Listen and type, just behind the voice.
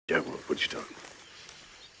What you talking?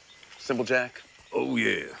 Simple Jack? Oh,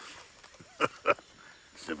 yeah.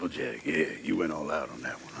 Simple Jack, yeah. You went all out on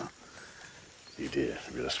that one, huh? You did.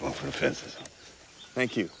 Really swung for the fences.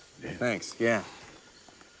 Thank you. Yeah. Thanks, yeah.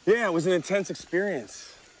 Yeah, it was an intense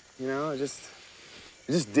experience. You know, I just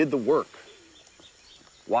did the work.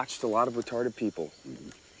 Watched a lot of retarded people.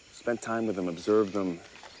 Spent time with them, observed them.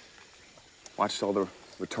 Watched all the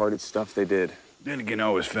retarded stuff they did. Then again, I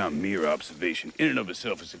always found mere observation in and of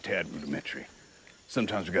itself is a tad rudimentary.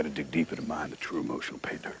 Sometimes we gotta dig deeper to mine the true emotional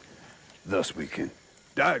pay dirt. Thus we can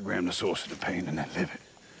diagram the source of the pain and then live it.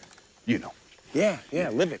 You know. Yeah,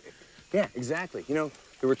 live it. Yeah, exactly. You know,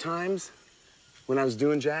 there were times when I was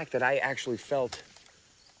doing Jack that I actually felt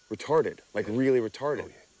retarded, like really retarded. Oh,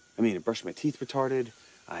 yeah. I mean, I brushed my teeth retarded.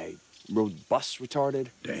 I rode bus retarded.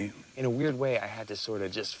 Damn. In a weird way, I had to sort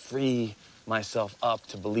of just free myself up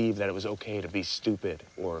to believe that it was okay to be stupid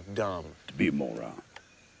or dumb. To be a moron.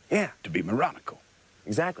 Yeah. To be moronical.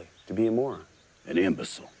 Exactly. To be a moron. An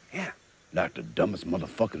imbecile. Yeah. Like the dumbest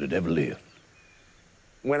motherfucker that ever lived.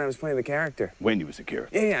 When I was playing the character. When you was a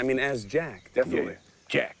character. Yeah, I mean, as Jack, definitely. Yeah.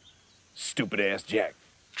 Jack. Stupid-ass Jack.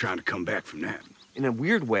 Trying to come back from that. In a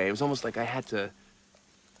weird way, it was almost like I had to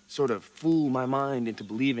sort of fool my mind into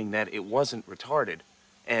believing that it wasn't retarded.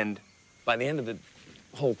 And by the end of the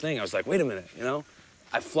whole thing, I was like, wait a minute, you know?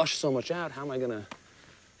 I flushed so much out, how am I gonna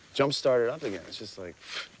jumpstart it up again? It's just like...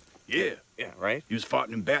 Yeah. Yeah, right? You was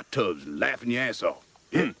farting in bathtubs and laughing your ass off.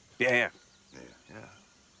 Yeah. Yeah.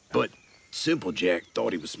 But Simple Jack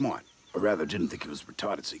thought he was smart. Or rather, didn't think he was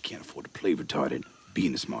retarded, so he can't afford to play retarded,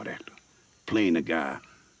 being a smart actor. Playing a guy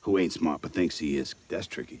who ain't smart but thinks he is, that's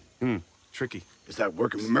tricky. Tricky. It's like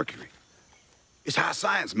working with mercury. It's high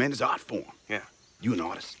science, man. It's art form. Yeah. You an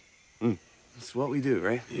artist. That's what we do,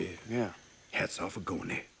 right? Yeah. Yeah. Hats off for going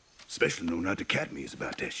there. Especially knowing how the Academy is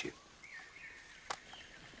about that shit.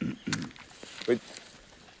 But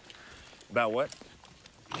about what?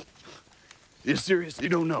 You serious? You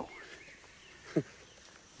don't know?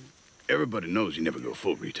 Everybody knows you never go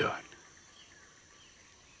full retard.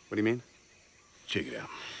 What do you mean? Check it out.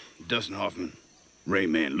 Dustin Hoffman,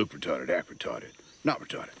 Rain Man, look retarded, act retarded. Not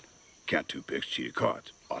retarded. Count two picks, cheated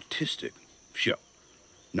cards. Autistic. Show.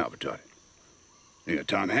 Not retarded. You got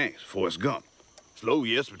Tom Hanks, Forrest Gump. Slow,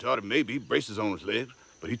 yes, retarded maybe, braces on his legs,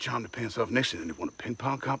 but he charmed the pants off next to him and he won a ping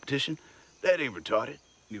pong competition. That ain't retarded.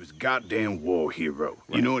 He was a goddamn war hero.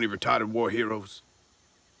 Right. You know any retarded war heroes?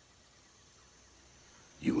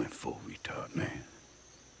 You went full retard, man.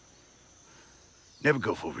 Never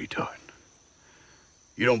go full retard.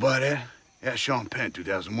 You don't buy that? Ask Sean Penn,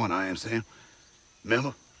 2001, I Am Sam.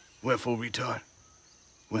 Remember? Went full retard.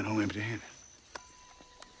 Went home empty-handed.